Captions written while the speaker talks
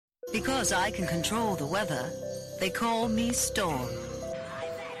Because I can control the weather, they call me Storm. I've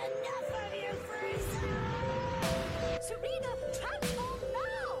had enough of you, Frieza! Serena, transform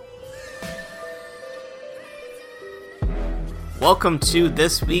now! Welcome to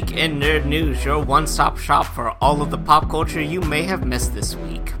This Week in Nerd News, your one-stop shop for all of the pop culture you may have missed this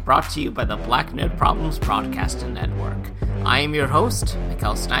week. Brought to you by the Black Nerd Problems Broadcasting Network. I am your host,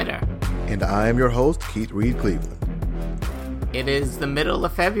 Mikkel Snyder. And I am your host, Keith Reed Cleveland. It is the middle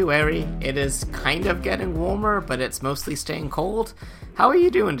of February. It is kind of getting warmer, but it's mostly staying cold. How are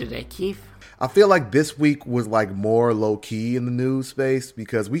you doing today, Keith? I feel like this week was like more low-key in the news space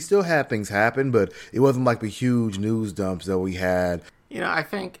because we still had things happen, but it wasn't like the huge news dumps that we had. You know, I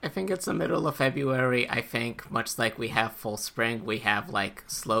think it's the middle of February. I think much like we have full spring, we have like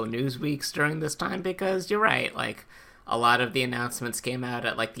slow news weeks during this time because you're right, like a lot of the announcements came out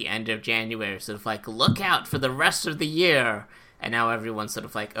at like the end of January, sort of like look out for the rest of the year. And now everyone's sort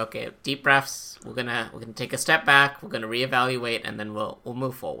of like, okay, deep breaths. We're gonna take a step back. We're gonna reevaluate, and then we'll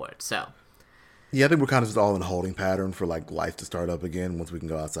move forward. So, yeah, I think we're kind of just all in a holding pattern for like life to start up again once we can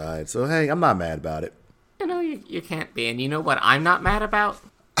go outside. So hey, I'm not mad about it. You know, you can't be. And you know what I'm not mad about?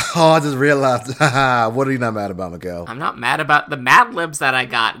 Oh, I just realized. What are you not mad about, Miguel? I'm not mad about the Mad Libs that I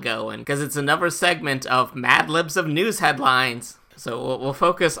got going, because it's another segment of Mad Libs of news headlines. So we'll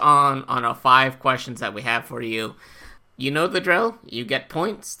focus on our 5 questions that we have for you. You know the drill. You get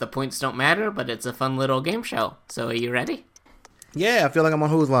points. The points don't matter, but it's a fun little game show. So are you ready? Yeah, I feel like I'm on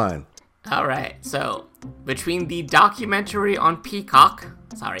Who's Line. All right. So between the documentary on Peacock,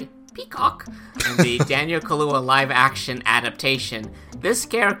 and the Daniel Kaluuya live-action adaptation, this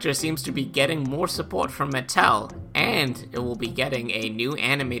character seems to be getting more support from Mattel, and it will be getting a new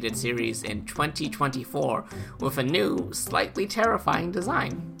animated series in 2024 with a new, slightly terrifying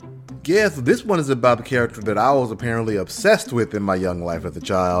design. Yeah, so this one is about the character that I was apparently obsessed with in my young life as a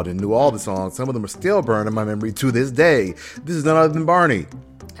child and knew all the songs. Some of them are still burned in my memory to this day. This is none other than Barney.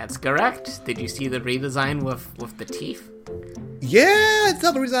 That's correct. Did you see the redesign with the teeth? Yeah, it's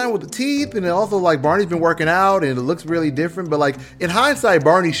not the redesign with the teeth, and also like Barney's been working out and it looks really different, but like in hindsight,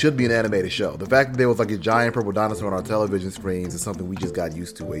 Barney should be an animated show. The fact that there was like a giant purple dinosaur on our television screens is something we just got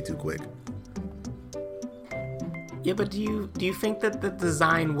used to way too quick. Yeah, but do you think that the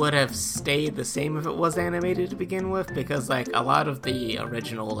design would have stayed the same if it was animated to begin with? Because like a lot of the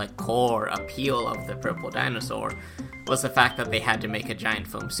original like core appeal of the purple dinosaur was the fact that they had to make a giant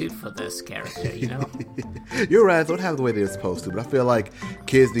foam suit for this character, you know? You're right, it don't have the way they're supposed to, but I feel like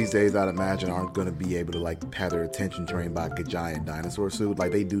kids these days, I'd imagine, aren't going to be able to like have their attention trained by a giant dinosaur suit.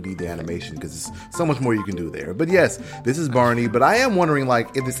 Like they do need the animation because there's so much more you can do there. But yes, this is Barney, but I am wondering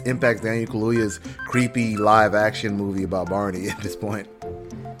like if this impacts Daniel Kaluuya's creepy live action movie about Barney at this point.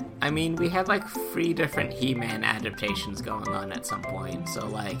 I mean, we had like 3 different He-Man adaptations going on at some point, so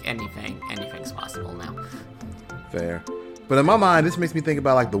like anything's possible now. Fair. But in my mind, this makes me think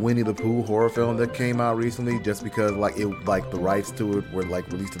about like the Winnie the Pooh horror film that came out recently, just because like the rights to it were like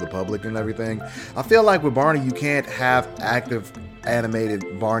released to the public and everything. I feel like with Barney, you can't have active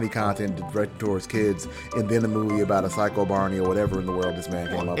animated Barney content directed towards kids and then a movie about a psycho Barney or whatever in the world this man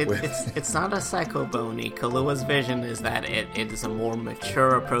came up with. It's not a psycho Barney. Kaluuya's vision is that it is a more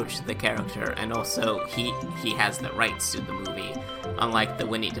mature approach to the character, and also he has the rights to the movie, unlike the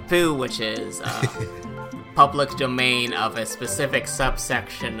Winnie the Pooh, which is public domain of a specific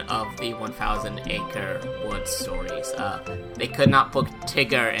subsection of the 1,000 Acre Woods stories. They could not put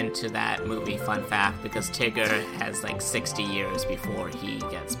Tigger into that movie, fun fact, because Tigger has like 60 years before he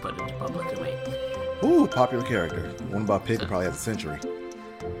gets put into public domain. Ooh, popular character. One about Pig probably has a century.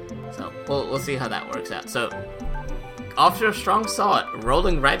 So we'll see how that works out. So after a strong start,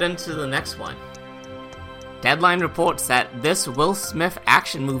 rolling right into the next one. Deadline reports that this Will Smith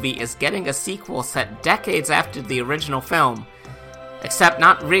action movie is getting a sequel set decades after the original film. Except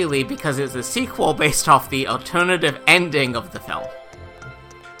not really, because it's a sequel based off the alternative ending of the film.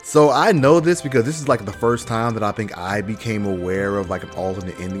 So I know this because this is like the first time that I think I became aware of like an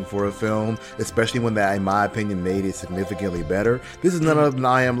alternate ending for a film, especially when that, in my opinion, made it significantly better. This is none other than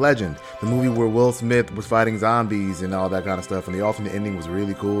I Am Legend, the movie where Will Smith was fighting zombies and all that kind of stuff, and the alternate ending was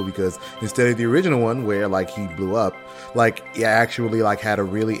really cool because instead of the original one where like he blew up, like he actually like had a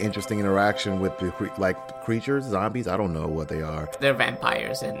really interesting interaction with the creatures, zombies, I don't know what they are. They're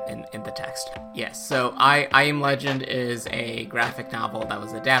vampires in the text. Yes, so I Am Legend is a graphic novel that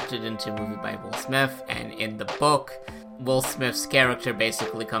was adapted into a movie by Will Smith, and in the book, Will Smith's character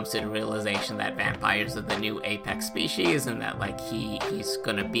basically comes to the realization that vampires are the new apex species, and that like he's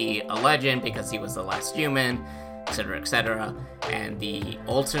gonna be a legend because he was the last human, etc., etc. And the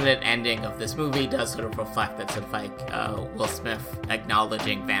alternate ending of this movie does sort of reflect that sort of like Will Smith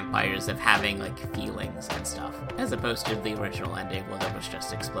acknowledging vampires of having like feelings and stuff, as opposed to the original ending where there was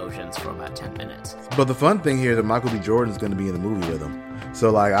just explosions for about 10 minutes. But the fun thing here is that Michael B. Jordan is going to be in the movie with him. So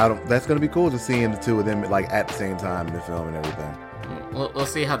like that's going to be cool to seeing the two of them like at the same time in the film and everything. We'll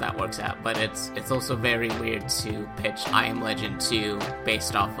see how that works out, but it's also very weird to pitch I Am Legend 2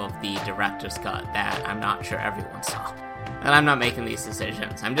 based off of the director's cut that I'm not sure everyone saw. And I'm not making these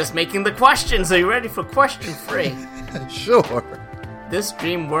decisions. I'm just making the questions. Are you ready for question 3? Sure. This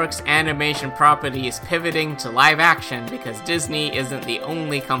DreamWorks animation property is pivoting to live action because Disney isn't the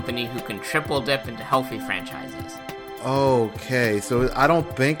only company who can triple dip into healthy franchises. Okay, so I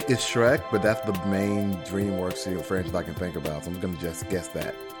don't think it's Shrek, but that's the main DreamWorks franchise I can think about, so I'm going to just guess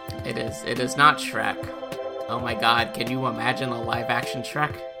that. It is not Shrek. Oh my god, can you imagine a live-action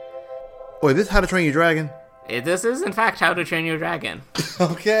Shrek? Wait, this is How to Train Your Dragon? This is, in fact, How to Train Your Dragon.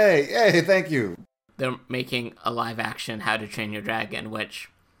 Okay, hey, thank you. They're making a live-action How to Train Your Dragon, which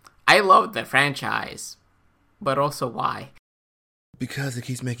I love the franchise, but also why? Because it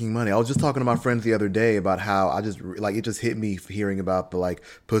keeps making money. I was just talking to my friends the other day about how it just hit me hearing about the like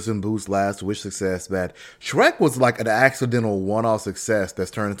Puss in Boots Last Wish success that Shrek was like an accidental one-off success that's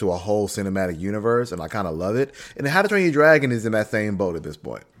turned into a whole cinematic universe, and I kind of love it. And How to Train Your Dragon is in that same boat at this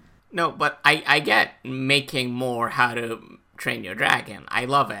point. No, but I get making more How to Train Your Dragon. I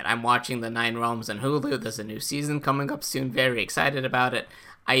love it. I'm watching the 9 Realms on Hulu. There's a new season coming up soon. Very excited about it.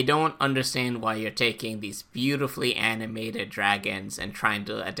 I don't understand why you're taking these beautifully animated dragons and trying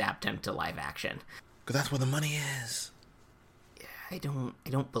to adapt them to live action. Because that's where the money is. Yeah, I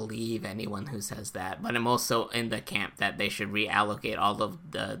don't believe anyone who says that, but I'm also in the camp that they should reallocate all of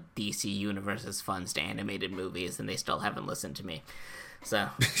the DC Universe's funds to animated movies, and they still haven't listened to me. So,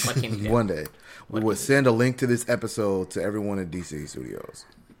 what can you do? One day, we will send a link to this episode to everyone at DC Studios.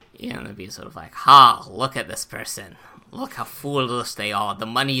 Yeah, and they'd be sort of like, ha, look at this person. Look how foolish they are. The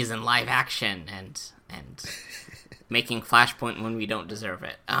money is in live action and making Flashpoint when we don't deserve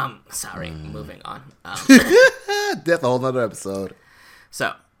it. Sorry, moving on. That's a whole nother episode.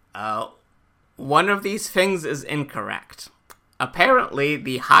 So, one of these things is incorrect. Apparently,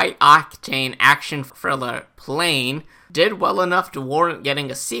 the high-octane action thriller Plane did well enough to warrant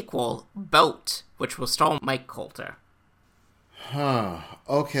getting a sequel, Boat, which will star Mike Coulter.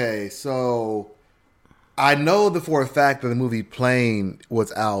 Okay, so I know that for a fact that the movie Plane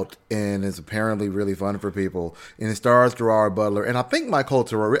was out and is apparently really fun for people. And it stars Gerard Butler. And I think Mike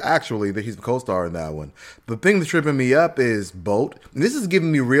Coulter, actually, that he's the co-star in that one. The thing that's tripping me up is Boat. And this is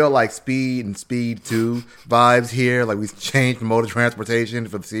giving me real, like, Speed and Speed 2 vibes here. Like, we changed mode of transportation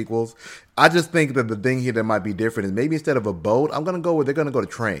for the sequels. I just think that the thing here that might be different is maybe instead of a boat, they're going to go to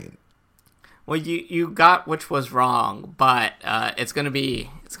train. Well, you got which was wrong, but it's gonna be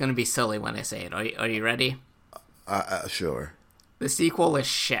silly when I say it. Are you ready? Sure. The sequel is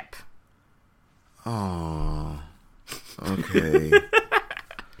Ship. Oh, okay.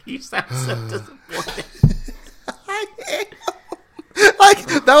 You sound so disappointed. I am. Like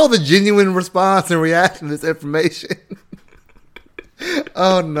that was a genuine response and reaction to this information.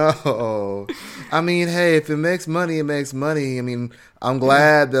 Oh no. I mean, hey, if it makes money, it makes money. I mean, I'm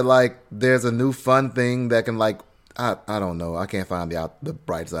glad that like there's a new fun thing that can like I don't know. I can't find the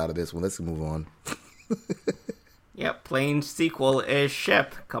bright side of this one. Let's move on. Yep, Plane's sequel is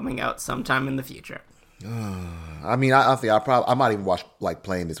Ship, coming out sometime in the future. I mean, I might even watch like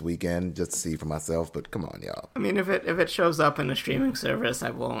Plane this weekend just to see for myself. But come on, y'all. I mean, if it shows up in a streaming service,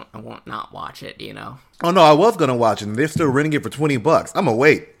 I won't not watch it. You know. Oh no, I was gonna watch it. And they're still renting it for $20. I'm gonna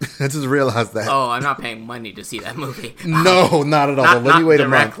wait. I just realized that. Oh, I'm not paying money to see that movie. No, not at all. Let me wait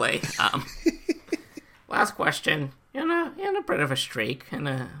directly. Last question. In a bit of a streak, and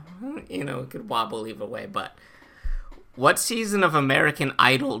it could wobble either way. But what season of American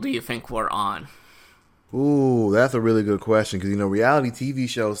Idol do you think we're on? Ooh, that's a really good question because reality TV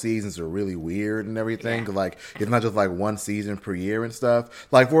show seasons are really weird and everything. Yeah. Like it's not just like one season per year and stuff.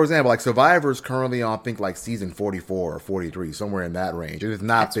 Like for example, like Survivor's currently on I think like season 44 or 43, somewhere in that range. It has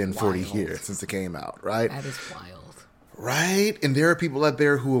not been 40 years since it came out, right? That is wild. Right? And there are people out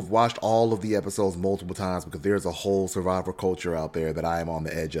there who have watched all of the episodes multiple times because there's a whole Survivor culture out there that I am on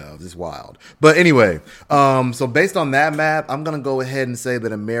the edge of. It's wild. But anyway, so based on that map, I'm going to go ahead and say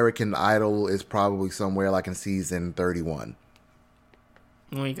that American Idol is probably somewhere like in season 31.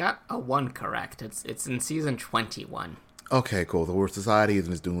 Well, you got a 1 correct. It's in season 21. Okay, cool. The worst society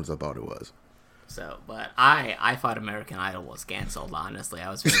isn't as doomed as I thought it was. So, but I thought American Idol was canceled, honestly. I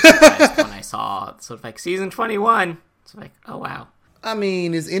was very surprised when I saw sort of like season 21. It's like, oh, wow. I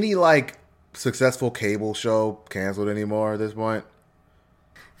mean, is any, like, successful cable show canceled anymore at this point.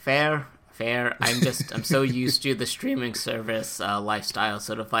 Fair. I'm so used to the streaming service lifestyle,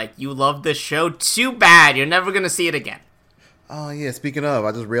 sort of like, you love this show, too bad, you're never gonna see it again. Oh yeah, speaking of,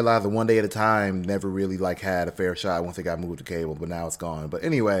 I just realized that One Day at a Time never really had a fair shot once it got moved to cable, but now it's gone. But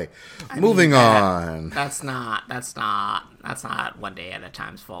anyway, moving on. That's not One Day at a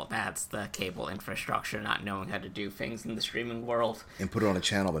Time's fault. That's the cable infrastructure not knowing how to do things in the streaming world. And put it on a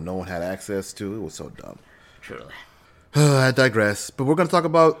channel that no one had access to. It was so dumb. Truly. I digress. But we're going to talk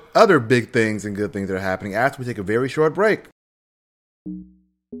about other big things and good things that are happening after we take a very short break.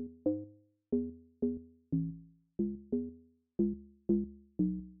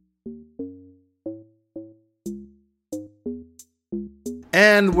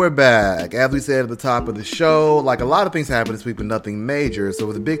 And we're back. As we said at the top of the show, a lot of things happened this week, but nothing major. So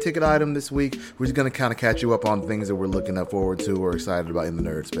with a big ticket item this week, we're just going to kind of catch you up on things that we're looking forward to or excited about in the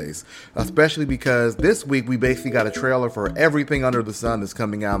nerd space. Especially because this week we basically got a trailer for everything under the sun that's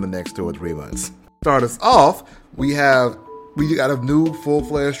coming out in the next 2 or 3 months. Start us off, we got a new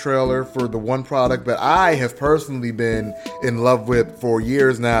full-fledged trailer for the one product that I have personally been in love with for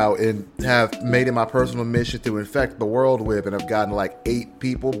years now and have made it my personal mission to infect the world with, and I've gotten 8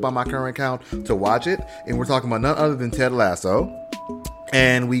 people by my current count to watch it. And we're talking about none other than Ted Lasso.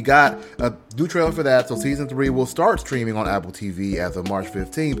 And we got a new trailer for that. So season 3 will start streaming on Apple TV as of March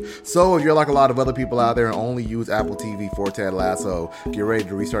 15th. So if you're like a lot of other people out there and only use Apple TV for Ted Lasso, get ready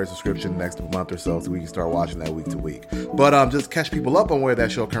to restart your subscription next month or so we can start watching that week to week. But just catch people up on where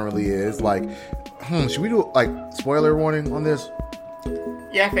that show currently is. Should we do spoiler warning on this?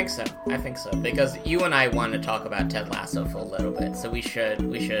 Yeah, I think so. Because you and I want to talk about Ted Lasso for a little bit, so we should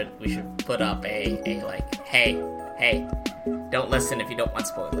put up a hey, don't listen if you don't want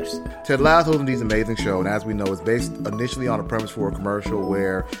spoilers. Ted Lasso is an amazing show, and as we know, it's based initially on a premise for a commercial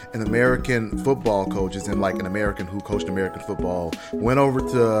where an American football coach, an American who coached American football, went over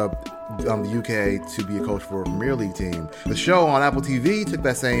to the UK to be a coach for a Premier League team. The show on Apple TV took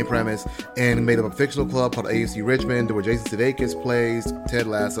that same premise and made up a fictional club called AFC Richmond, where Jason Sudeikis plays Ted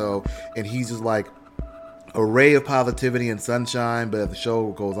Lasso, and he's just a ray of positivity and sunshine. But as the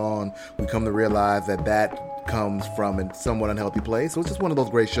show goes on, we come to realize that comes from a somewhat unhealthy place. So it's just one of those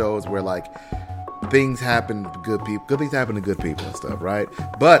great shows where things happen to good people. Good things happen to good people and stuff, right?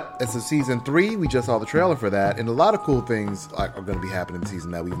 But as of season 3, we just saw the trailer for that, and a lot of cool things are going to be happening in the season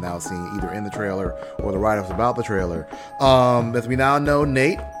that we've now seen either in the trailer or the write-ups about the trailer. As we now know,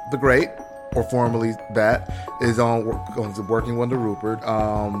 Nate the Great, or formerly that, is working under Rupert.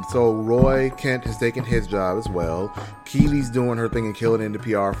 So Roy Kent has taken his job as well. Keely's doing her thing and killing it in the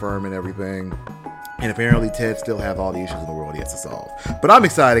PR firm and everything. And apparently Ted still has all the issues in the world he has to solve. But I'm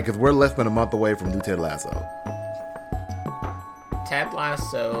excited because we're less than a month away from new Ted Lasso. Ted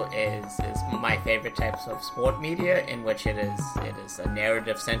Lasso is my favorite types of sport media, in which it is a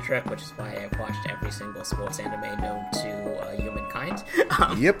narrative centric, which is why I've watched every single sports anime known to humankind.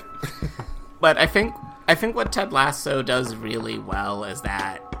 Yep. But I think what Ted Lasso does really well is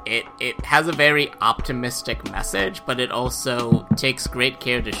that it has a very optimistic message, but it also takes great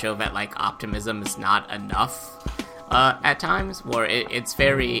care to show that optimism is not enough at times, where it's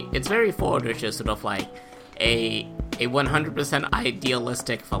very forward, which is sort of a 100%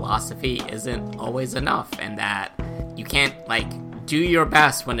 idealistic philosophy isn't always enough, and that you can't do your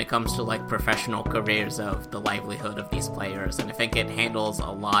best when it comes to professional careers of the livelihood of these players. And I think it handles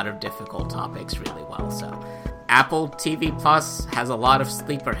a lot of difficult topics really well. So Apple TV Plus has a lot of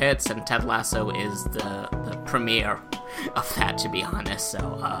sleeper hits, and Ted Lasso is the premiere of that, to be honest.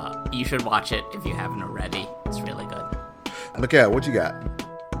 So you should watch it if you haven't already. It's really good. Okay, what you got?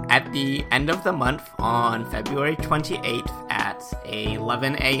 At the end of the month, on February 28th at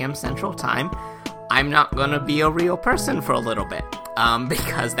 11 a.m. Central Time, I'm not gonna be a real person for a little bit,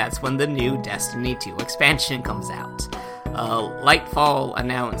 because that's when the new Destiny 2 expansion comes out. Lightfall,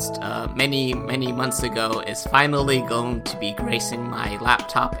 announced many months ago, is finally going to be gracing my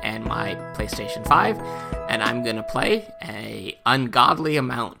laptop and my PlayStation 5, and I'm gonna play a ungodly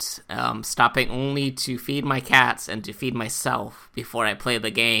amount, stopping only to feed my cats and to feed myself before I play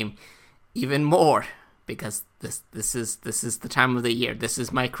the game even more, because this is the time of the year. This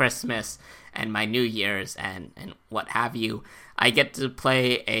is my Christmas and my New Year's and what have you. I get to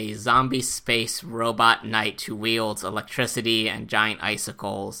play a zombie space robot knight who wields electricity and giant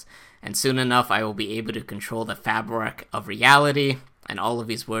icicles, and soon enough I will be able to control the fabric of reality, and all of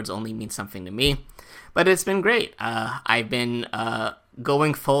these words only mean something to me. But it's been great. I've been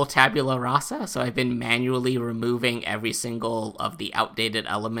going full tabula rasa, so I've been manually removing every single of the outdated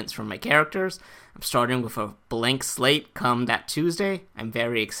elements from my characters. I'm starting with a blank slate come that Tuesday. I'm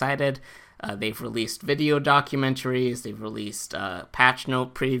very excited. They've released video documentaries. They've released patch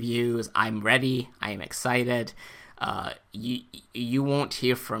note previews. I'm ready. I am excited. You won't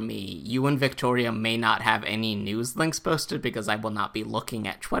hear from me. You and Victoria may not have any news links posted because I will not be looking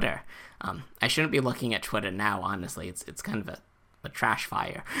at Twitter. I shouldn't be looking at Twitter now, honestly. It's kind of a trash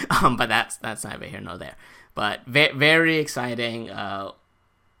fire. But that's neither here nor there. But very exciting. The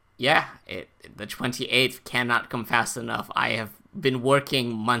 28th cannot come fast enough. I have been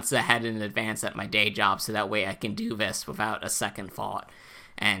working months ahead in advance at my day job, so that way I can do this without a second thought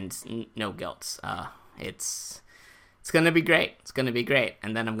and no guilt. It's gonna be great. It's gonna be great.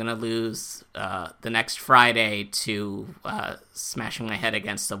 And then I'm gonna lose the next Friday to smashing my head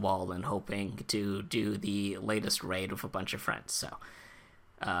against the wall and hoping to do the latest raid with a bunch of friends. So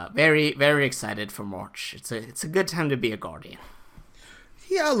very, very excited for March. It's a good time to be a Guardian.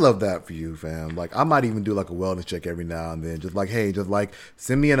 Yeah, I love that for you, fam. Like, I might even do like a wellness check every now and then. Just like, hey, just like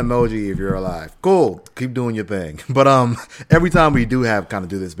send me an emoji if you're alive. Cool, keep doing your thing. But every time we do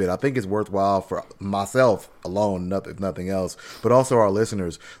do this bit, I think it's worthwhile for myself alone, if nothing else, but also our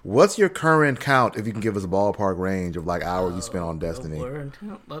listeners. What's your current count? If you can give us a ballpark range of like hours you spent on Destiny.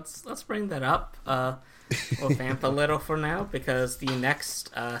 Let's bring that up. We'll vamp a little for now because the next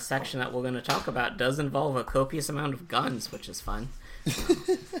section that we're going to talk about does involve a copious amount of guns, which is fun.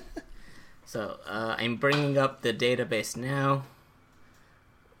 So I'm bringing up the database now.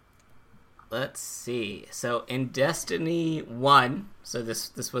 Let's see. So in Destiny 1, so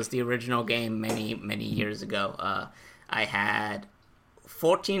this was the original game many years ago. I had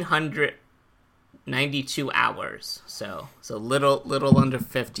 1,492 hours. So little under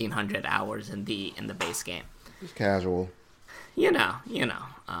 1,500 hours in the base game. Just casual. You know.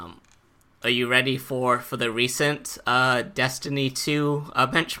 Are you ready for the recent Destiny 2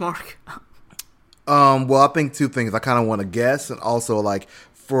 benchmark? Well, I think two things. I kind of want to guess, and also like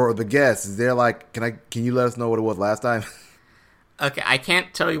for the guess, is there like can you let us know what it was last time? Okay, I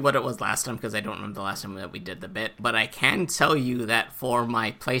can't tell you what it was last time because I don't remember the last time that we did the bit, but I can tell you that for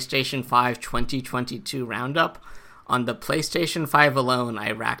my PlayStation 5 2022 roundup, on the PlayStation 5 alone,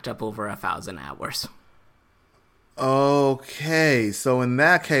 I racked up over 1,000 hours. Okay, so in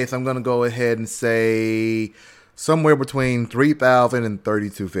that case, I'm going to go ahead and say somewhere between 3,000 and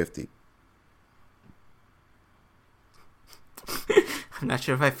 3,250. I'm not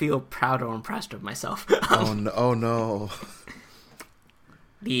sure if I feel proud or impressed with myself. Oh no.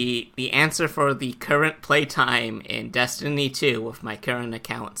 The answer for the current playtime in Destiny 2 with my current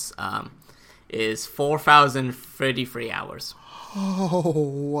accounts is 4,033 hours.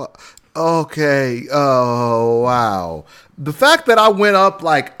 Oh, okay. Oh, wow. The fact that I went up,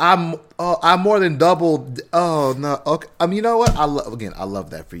 like, I more than doubled. Oh, no. Okay. You know what? I love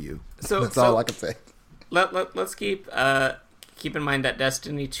that for you. That's all I can say. Let's keep in mind that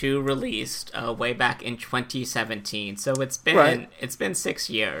Destiny 2 released way back in 2017. So it's been 6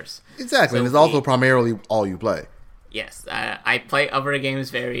 years. Exactly. So and it's also primarily all you play. Yes, I play other games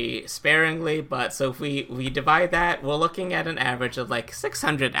very sparingly, but so if we divide that, we're looking at an average of like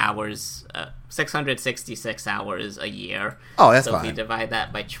 600 hours, 666 hours a year. Oh, that's fine. So if we divide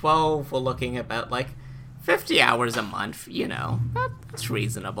that by 12, we're looking at about like 50 hours a month, that's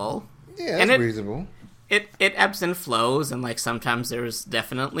reasonable. Yeah, that's reasonable. It ebbs and flows, and like sometimes there's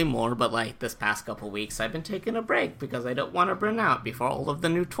definitely more, but like this past couple weeks I've been taking a break because I don't want to burn out before all of the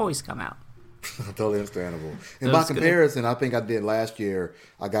new toys come out. Totally understandable. And by comparison, I think I did last year.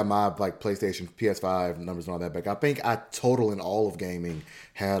 I got my like PlayStation, PS5 numbers and all that back. I think I total in all of gaming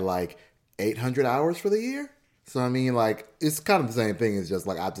had like 800 hours for the year. So I mean, like it's kind of the same thing. It's just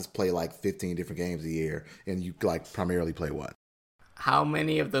like I just play like 15 different games a year, and you like primarily play what? How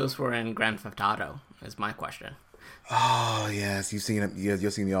many of those were in Grand Theft Auto? Is my question. Oh yes, you've seen it. Yes, you'll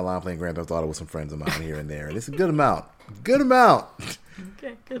see me online playing Grand Theft Auto with some friends of mine here and there, and it's a good amount. Good amount.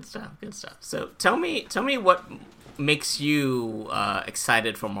 Okay, good stuff. So tell me what makes you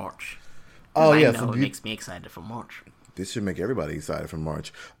excited for March. Oh yeah, it makes me excited for March. This should make everybody excited for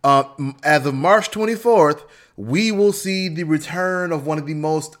March. As of March 24th, we will see the return of one of the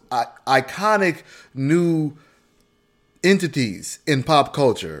most iconic new entities in pop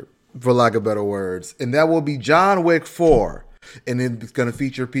culture, for lack of better words, and that will be John Wick 4. And it's going to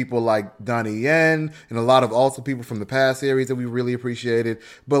feature people like Donnie Yen and a lot of also people from the past series that we really appreciated.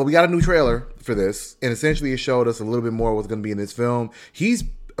 But we got a new trailer for this, and essentially it showed us a little bit more of what's going to be in this film. He's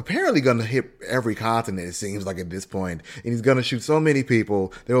apparently going to hit every continent, it seems like at this point. And he's going to shoot so many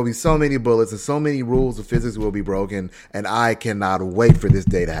people. There will be so many bullets and so many rules of physics will be broken. And I cannot wait for this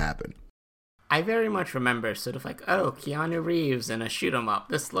day to happen. I very much remember sort of like, oh, Keanu Reeves in a shoot 'em up.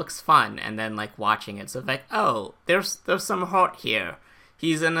 This looks fun. And then like watching it, so like, oh, there's some heart here.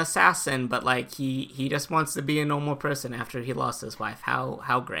 he's an assassin, but like he just wants to be a normal person after he lost his wife.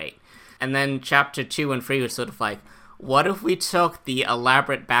 How great. And then chapter 2 and 3 was sort of like, what if we took the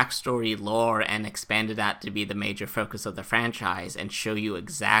elaborate backstory lore and expanded that to be the major focus of the franchise and show you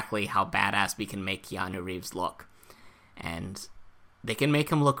exactly how badass we can make Keanu Reeves look? And they can make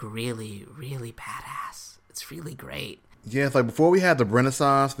him look really, really badass. It's really great. Yeah, it's like before we had the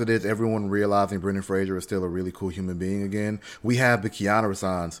Renaissance, that is everyone realizing Brendan Fraser is still a really cool human being again. We have the Keanu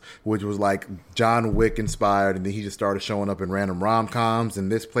Renaissance, which was like John Wick inspired, and then he just started showing up in random rom-coms in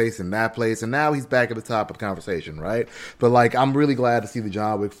this place and that place, and now he's back at the top of the conversation, right? But like, I'm really glad to see the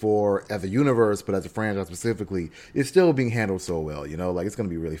John Wick 4 as a universe, but as a franchise specifically, it's still being handled so well, you know? Like, it's going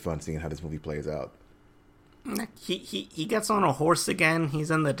to be really fun seeing how this movie plays out. He gets on a horse again. He's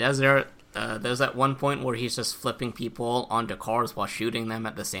in the desert. There's that one point where he's just flipping people onto cars while shooting them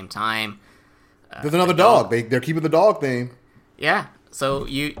at the same time. There's another dog. They're keeping the dog theme. Yeah, so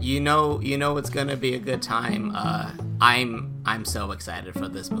you know it's gonna be a good time. I'm so excited for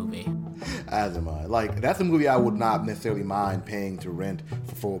this movie. As am I. Like, that's a movie I would not necessarily mind paying to rent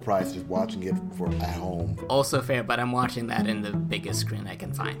for full price, just watching it for at home. Also fair, but I'm watching that in the biggest screen I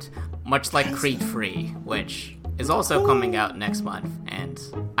can find. Much like Creed 3, which is also coming out next month, and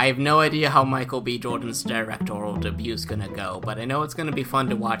I have no idea how Michael B. Jordan's directorial debut is gonna go, but I know it's gonna be fun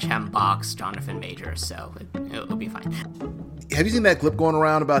to watch him box Jonathan Majors, so it'll be fine. Have you seen that clip going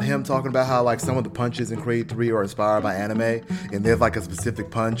around about him talking about how like some of the punches in Creed 3 are inspired by anime, and there's like a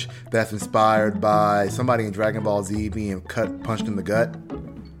specific punch that's inspired by somebody in Dragon Ball Z being punched in the gut?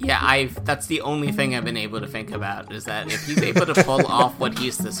 Yeah, that's the only thing I've been able to think about, is that if he's able to pull off what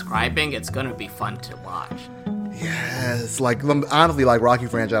he's describing, it's gonna be fun to watch. Yes, like honestly, like Rocky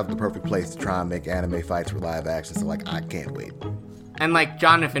franchise is the perfect place to try and make anime fights for live action. So like, I can't wait. And like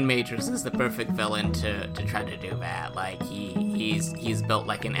Jonathan Majors is the perfect villain to try to do that. Like he's built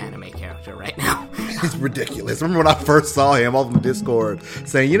like an anime character right now. It's ridiculous. Remember when I first saw him all on the Discord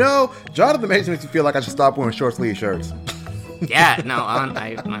saying, you know, Jonathan Majors makes me feel like I should stop wearing short sleeve shirts. Yeah, no, I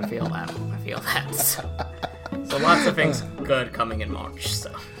feel that. I feel that. So lots of things good coming in March.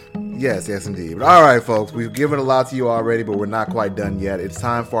 So. Yes, indeed. But all right, folks, we've given a lot to you already, but we're not quite done yet. It's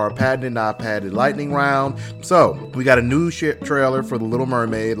time for our patented, not patented lightning round. So we got a new trailer for The Little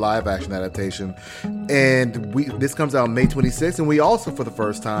Mermaid live action adaptation, and this comes out May 26th, and we also, for the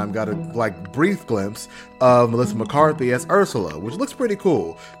first time, got a brief glimpse of Melissa McCarthy as Ursula, which looks pretty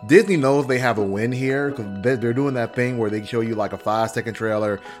cool. Disney knows they have a win here, because they're doing that thing where they show you like a 5-second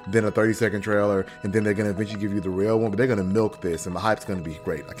trailer, then a 30-second trailer, and then they're going to eventually give you the real one, but they're going to milk this, and the hype's going to be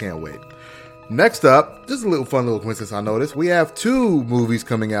great. I can't wait. Next up, just a little fun little coincidence I noticed. We have 2 movies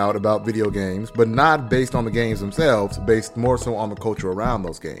coming out about video games, but not based on the games themselves, based more so on the culture around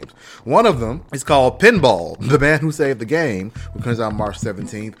those games. One of them is called Pinball, The Man Who Saved the Game, which comes out March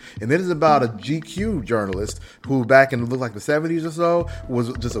 17th. And it is about a GQ journalist who back in, looked like the 70s or so,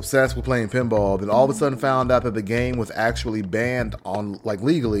 was just obsessed with playing pinball. Then all of a sudden found out that the game was actually banned on, like,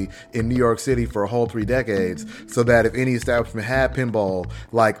 legally in New York City for a whole 3 decades, so that if any establishment had pinball,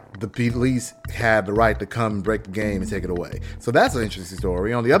 like, the police had the right to come and break the game and take it away. So that's an interesting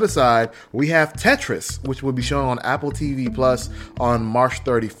story. On the other side, we have Tetris, which will be shown on Apple TV Plus on March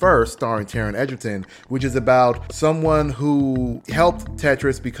 31st, starring Taron Egerton, which is about someone who helped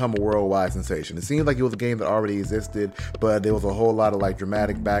Tetris become a worldwide sensation. It seems like it was a game that already existed, but there was a whole lot of like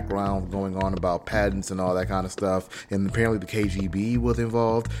dramatic background going on about patents and all that kind of stuff, and apparently the KGB was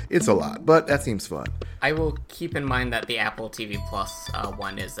involved. It's a lot, but that seems fun. I will keep in mind that the Apple TV Plus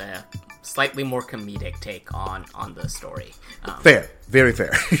one is a slightly more comedic take on the story. Fair. Very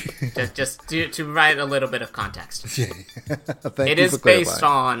fair. just to provide a little bit of contest. Yeah. It is based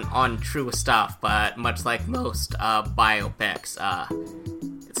on true stuff, but much like most biopics,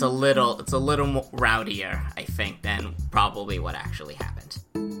 it's a little more rowdier, I think, than probably what actually happened.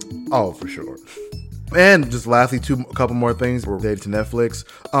 Oh, for sure. And just lastly, a couple more things related to Netflix.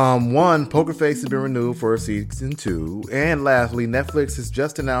 One, Poker Face has been renewed for season 2. And lastly, Netflix has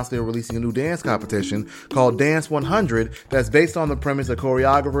just announced they're releasing a new dance competition called Dance 100 that's based on the premise that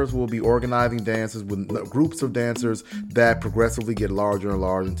choreographers will be organizing dances with groups of dancers that progressively get larger and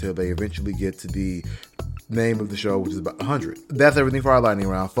larger until they eventually get to the name of the show, which is about 100. That's everything for our lightning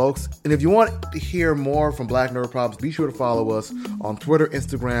round, folks. And if you want to hear more from Black Nerd Problems, be sure to follow us on Twitter,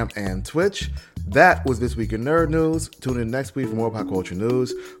 Instagram, and Twitch. That was This Week in Nerd News. Tune in next week for more pop culture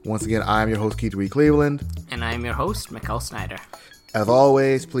news. Once again, I am your host, Keith Reed Cleveland. And I am your host, Mikkel Snyder. As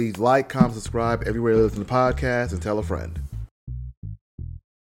always, please like, comment, subscribe everywhere you listen to the podcast, and tell a friend.